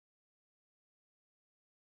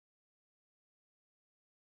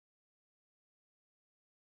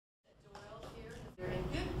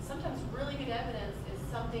really good evidence is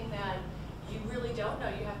something that you really don't know.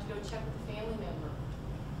 You have to go check with a family member,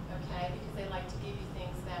 okay? Because they like to give you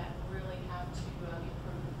things that really have to be proven.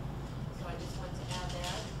 So I just want to add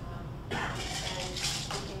that. And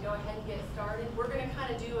we can go ahead and get started. We're going to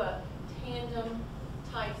kind of do a tandem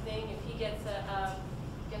type thing. If he gets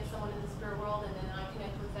someone in the spirit world and then I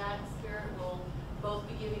connect with that spirit, we'll both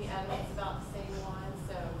be giving evidence about the same one.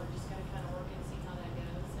 So we're just going to kind of work and see how that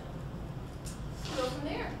goes and go from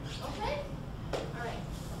there. Okay? All right.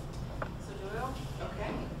 So Doyle?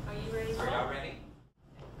 Okay. Are you ready? Are y'all ready?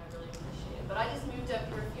 I really appreciate it. But I just moved up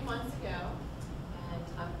here a few months ago and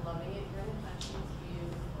I'm loving it here in the country. It's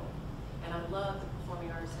beautiful. And I love the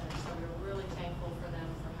Performing Arts Center, so we're really thankful for them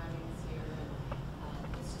for having us here. And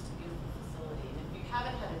it's just a beautiful facility. And if you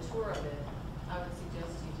haven't had a tour of it, I would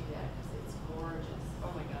suggest you do that because it's gorgeous.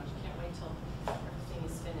 Oh my gosh, I can't wait till everything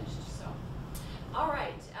is finished. So, all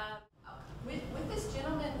right. With this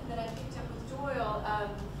gentleman that I picked up with Doyle,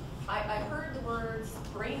 I heard the words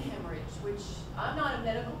brain hemorrhage, which I'm not a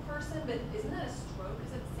medical person, but isn't that a stroke?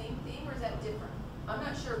 Is it the same thing or is that different? I'm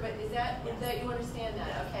not sure, but is that you understand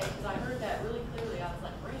that? Okay, because I heard that really clearly. I was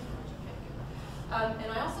like, brain hemorrhage, okay, good. And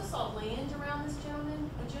I also saw land around this gentleman.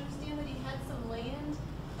 Would you understand that he had some land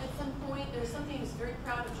at some point? There was something he was very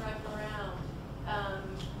proud of driving around.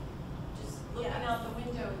 Just looking out the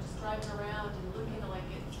window and just driving around and looking like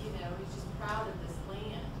it, you know, he's just proud of this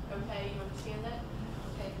land. Okay, you understand that?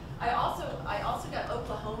 Okay. I also got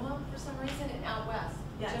Oklahoma for some reason and out west.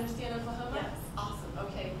 Yes. Do you understand Oklahoma? Yes. Awesome.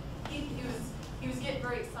 Okay. He was getting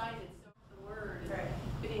very excited. So the word. Right.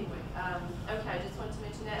 But anyway, okay. I just wanted to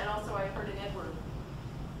mention that, and also I heard an Edward.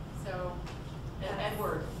 So, an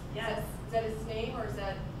Edward. Yes. Is that his name or is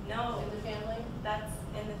that No. in the family? That's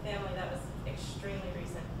in the family. That was extremely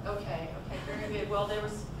recent. Okay. Okay. Very good. Well, there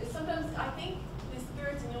was sometimes I think the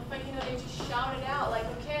spirits, and you'll find, you know, they just shout it out like,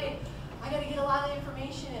 okay, I got to get a lot of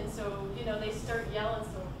information in. So, you know, they start yelling.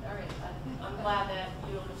 So, all right. I'm glad that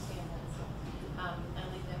you understand that. So, I'll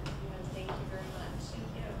leave that with you. And thank you very much. Thank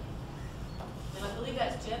you. And I believe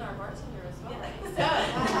that's Jen, our bartender, as well. Yeah.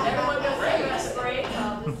 So, everyone goes through that break.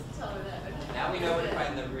 I'll just tell her that. Okay. Now we know where to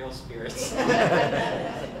find the real spirits.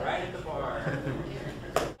 Right at the bar.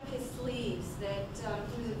 His sleeves, that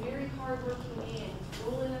he was a very hard-working man.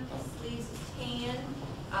 Rolling up his sleeves, his tan.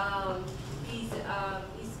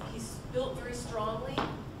 He's built very strongly.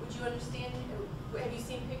 Would you understand? Have you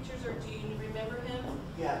seen pictures, or do you remember him?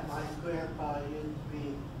 Yeah, my grandpa used to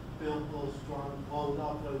be built real strong, rolled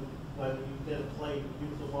up when you did a play, you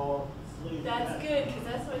use them all sleeves. That's good, because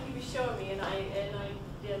that's what he was showing me, and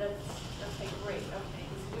yeah, that's okay, great. Okay,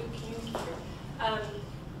 he's a good communicator.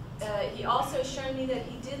 He also showed me that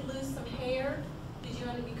he did lose some hair. Could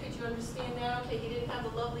you understand that? Okay, he didn't have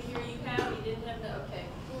the lovely hair you have. He didn't have the, okay,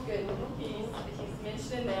 good. He's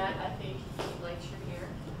mentioning that. I think he likes your hair.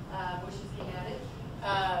 Wishes he had it.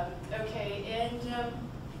 Okay, and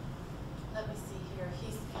let me see here.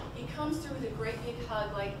 He comes through with a great big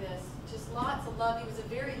hug like this. Just lots of love. He was a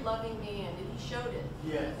very loving man, and he showed it.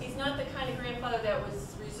 Yes. He's not the kind of grandfather that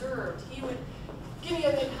was reserved. He would give me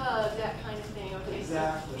a big hug, that kind of thing. Okay,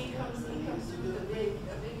 exactly. So he comes through with a big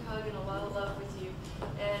hug and a lot of love with you.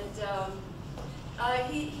 And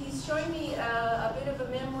he's showing me a bit of a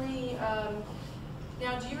memory.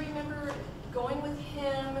 Now, do you remember going with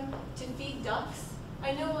him to feed ducks?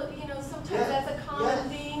 I know, you know, sometimes that's a common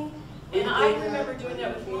thing. And I remember doing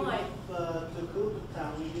that with mine.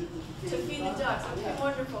 To feed the ducks. Okay,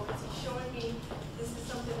 wonderful. Because he's showing me this is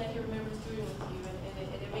something that he remembers doing with you,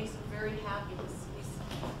 and it makes him very happy.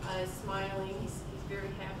 He's smiling. He's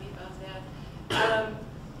very happy about that.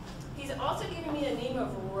 He's also giving me a name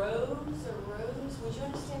of Rose or Rose. Would you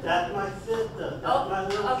understand that? That's my sister. That's my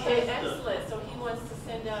little okay, sister. excellent. So he wants to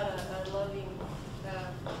send out a loving,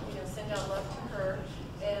 you know, send out love to her.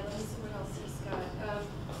 And let me see what else he's got.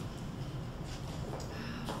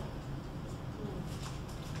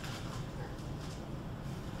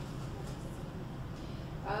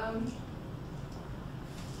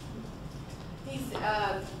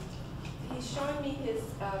 He's showing me his.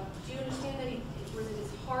 Do you understand that was it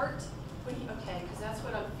his heart? Okay, because that's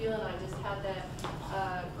what I'm feeling. I just had that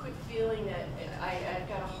quick feeling that I've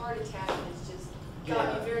got a heart attack, and it's just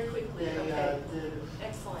got me very quickly. Okay.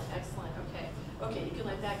 Excellent, excellent. Okay. Okay, you can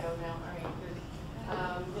let that go now. All right, good.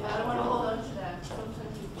 I don't want to hold on to that.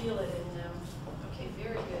 Sometimes you feel it, and okay,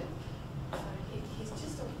 very good. He's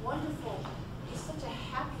just a wonderful. He's such a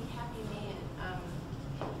happy, happy man.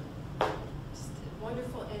 Just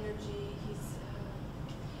wonderful energy.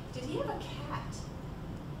 Did he have a cat?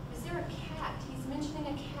 Is there a cat? He's mentioning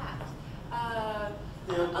a cat.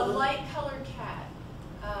 A light-colored cat.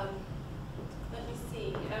 Let me see.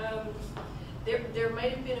 There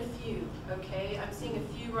might have been a few, okay? I'm seeing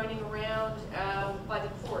a few running around by the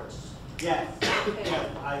porch. Yes, Okay.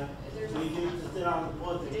 yes, There's we a- used to sit on the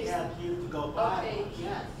porch, the There's- cats used to go by. Okay,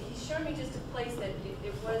 Yes. he showed me just a place that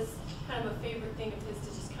it was kind of a favorite thing of his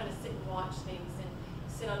to just kind of sit and watch things and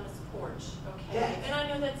sit on this porch, okay? Yes. And I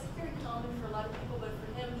know that's very common for a lot of people, but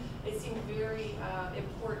for him, it seemed very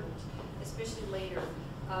important, especially later.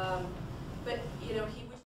 But, you know, he